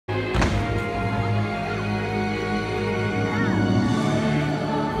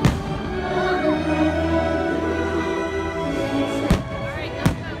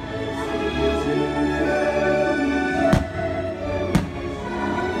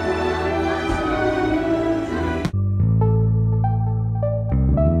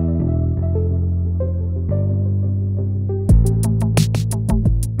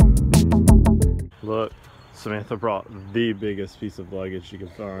Samantha brought the biggest piece of luggage she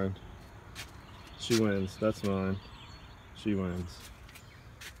could find. She wins. That's mine. She wins.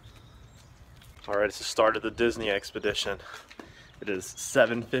 Alright, it's the start of the Disney expedition. It is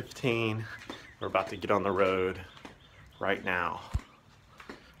 7:15. We're about to get on the road right now.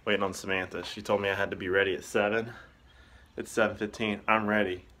 Waiting on Samantha. She told me I had to be ready at 7. It's 7:15. I'm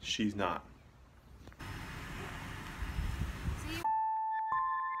ready. She's not.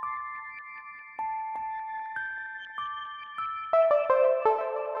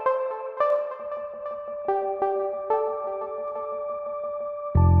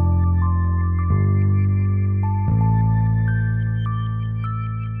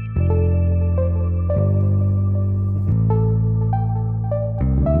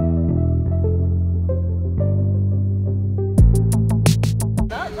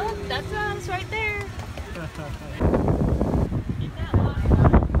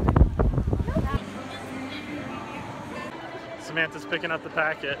 Samantha's picking up the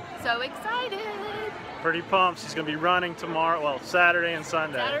packet. So excited! Pretty pumped. She's going to be running tomorrow, well, Saturday and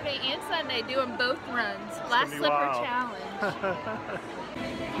Sunday. Saturday and Sunday, doing both runs. Last slipper wild. challenge.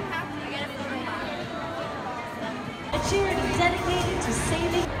 A charity dedicated to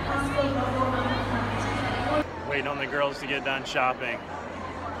saving. Waiting on the girls to get done shopping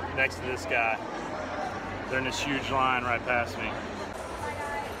next to this guy. They're in this huge line right past me.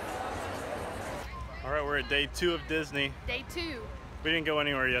 Alright, we're at day 2 of Disney. Day 2. We didn't go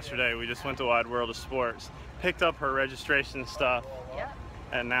anywhere yesterday. We just went to Wide World of Sports. Picked up her registration stuff. Yep.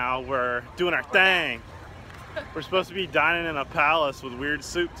 And now we're doing our thing. We're supposed to be dining in a palace with weird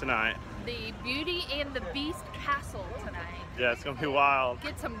soup tonight. The Beauty and the Beast castle tonight. Yeah, it's gonna be wild.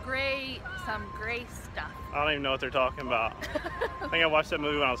 Get some gray stuff. I don't even know what they're talking about. I think I watched that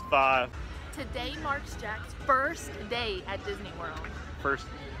movie when I was 5. Today marks Jack's first day at Disney World.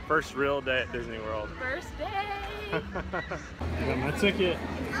 First real day at Disney World. First day! I got my ticket.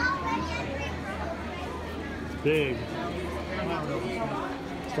 It's big.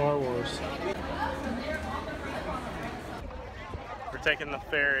 Star Wars. We're taking the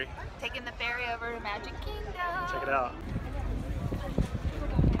ferry. Taking the ferry over to Magic Kingdom. Check it out.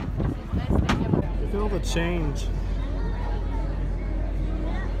 Feel the change.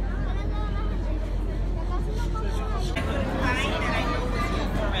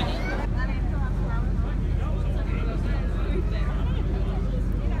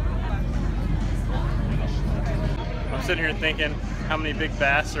 I'm sitting here thinking how many big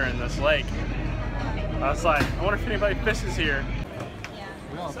bass are in this lake. I was like, I wonder if anybody fishes here.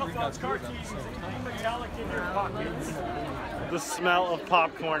 The smell of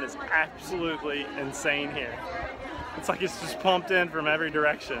popcorn is absolutely insane here. It's like it's just pumped in from every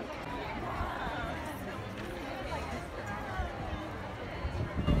direction.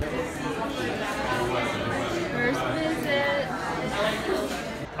 First visit.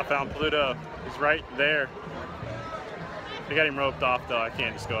 I found Pluto. He's right there. They got him roped off though. I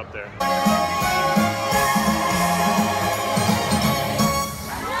can't just go up there.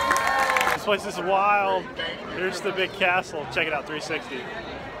 This place is wild. Here's the big castle. Check it out, 360.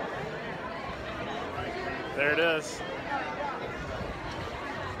 There it is.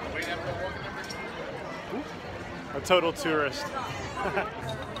 A total tourist.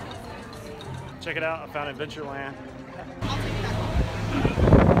 Check it out. I found Adventureland.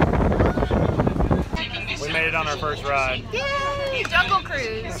 We made it on our first ride. Yay! Jungle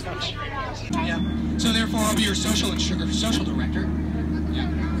Cruise. Yeah. So therefore, I'll be your social director. Yeah.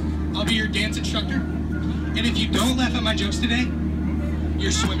 I'll be your dance instructor. And if you don't laugh at my jokes today,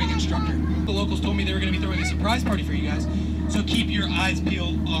 your swimming instructor. The locals told me they were going to be throwing a surprise party for you guys, so keep your eyes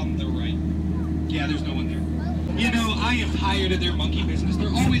peeled on the right. Yeah, there's no one there. You know, I am tired of their monkey business.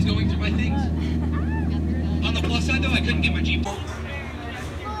 They're always going through my things. On the plus side, though, I couldn't get my Jeep.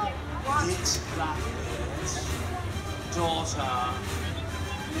 It's daughter.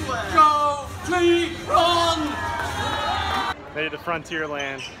 Go, Jeep, run! Made it to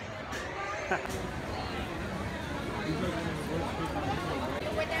Frontierland.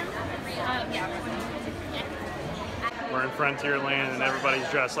 We're in Frontierland and everybody's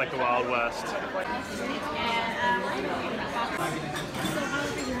dressed like the Wild West.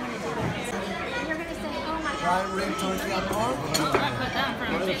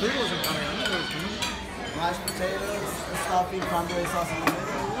 Mashed potatoes, stuffing, cranberry sauce in the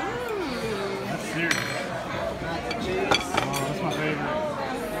middle. That's huge. Mac and cheese. Oh, that's my favorite.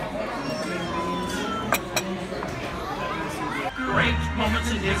 Great moments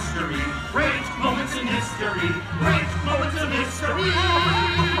in history. Great moments in history. Great moments in history.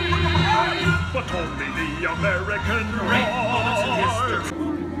 But only the American Great moments in history.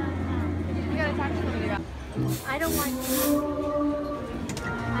 You gotta talk to me about. I don't want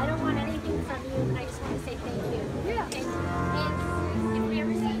anything from you, but I just want to say thank you. Yeah. And if we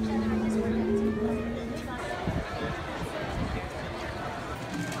ever see each other, I just want to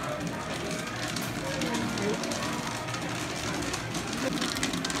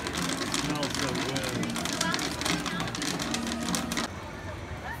Smells so good.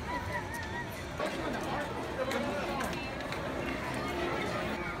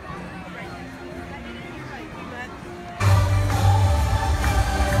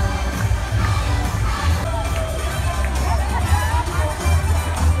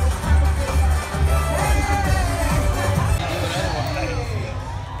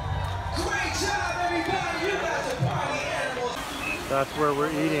 That's where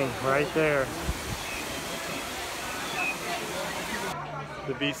we're eating, right there.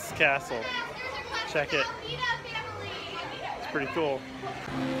 The Beast's Castle. Check it. It's pretty cool.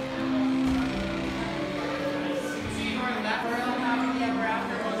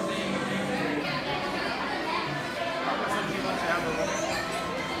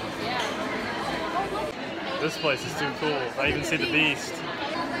 This place is too cool. I even see the Beast.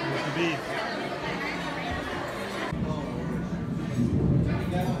 There's the Beast.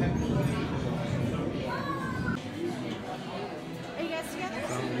 Are you guys together?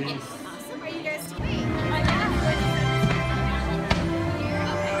 Yes. Awesome. Are you guys together?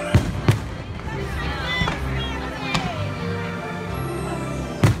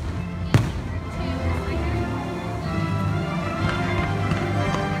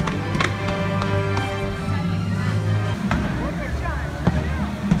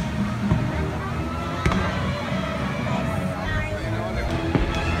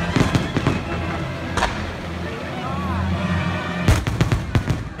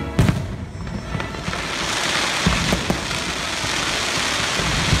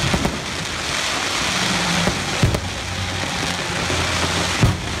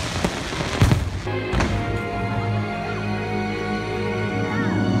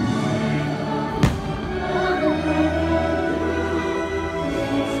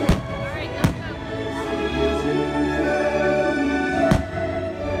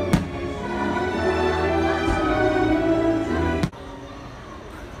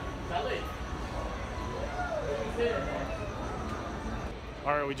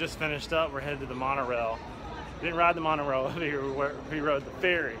 Alright, we just finished up. We're headed to the monorail. We didn't ride the monorail over here, we rode the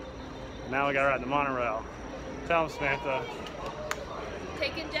ferry. Now we gotta ride the monorail. Tell them, Samantha.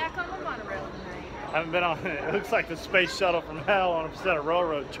 Taking Jack on the monorail tonight. I haven't been on it. It looks like the space shuttle from hell on a set of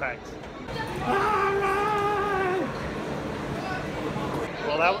railroad tracks.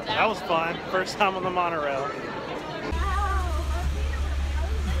 Well, that was fun. First time on the monorail.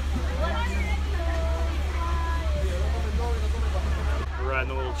 We're riding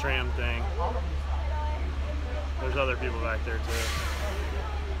the little tram thing. There's other people back there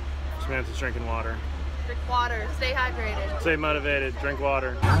too. Samantha's drinking water. Drink water. Stay hydrated. Stay motivated. Drink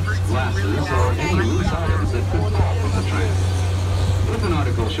water. Glasses or any loose items that could fall from the tram. If an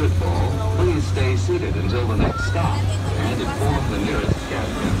article should fall, please stay seated until the next stop and inform the nearest cab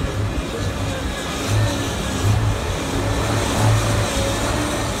captain.